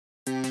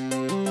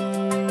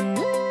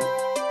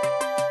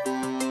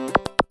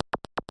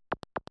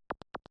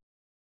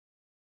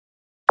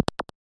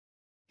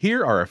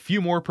Here are a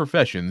few more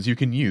professions you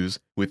can use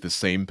with the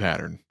same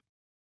pattern.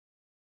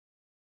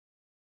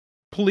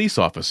 Police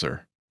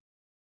officer,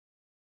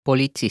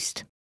 Polițist.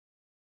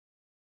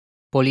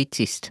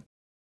 Polițist.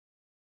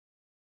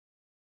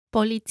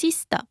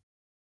 Polițistă.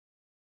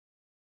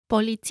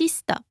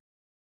 Polițistă.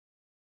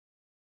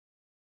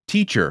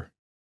 teacher,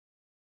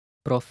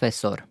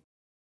 Profesor.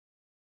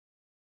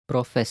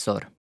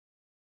 Profesor.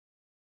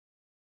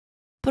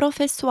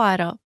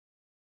 Profesoară.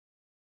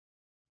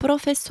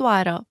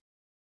 Profesoară.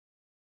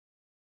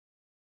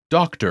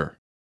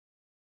 doctor,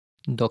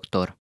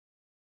 Doctor.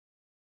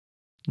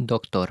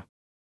 Doctor.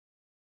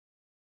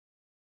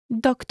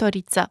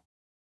 Doctoriță.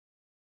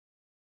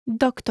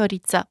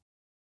 Doctoriță.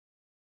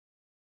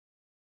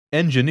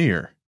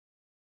 engineer,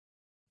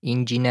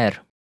 Inginer.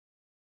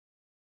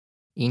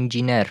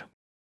 Inginer.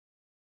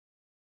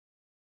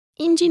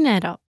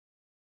 Ingineră.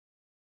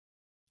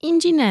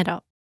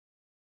 Ingineră.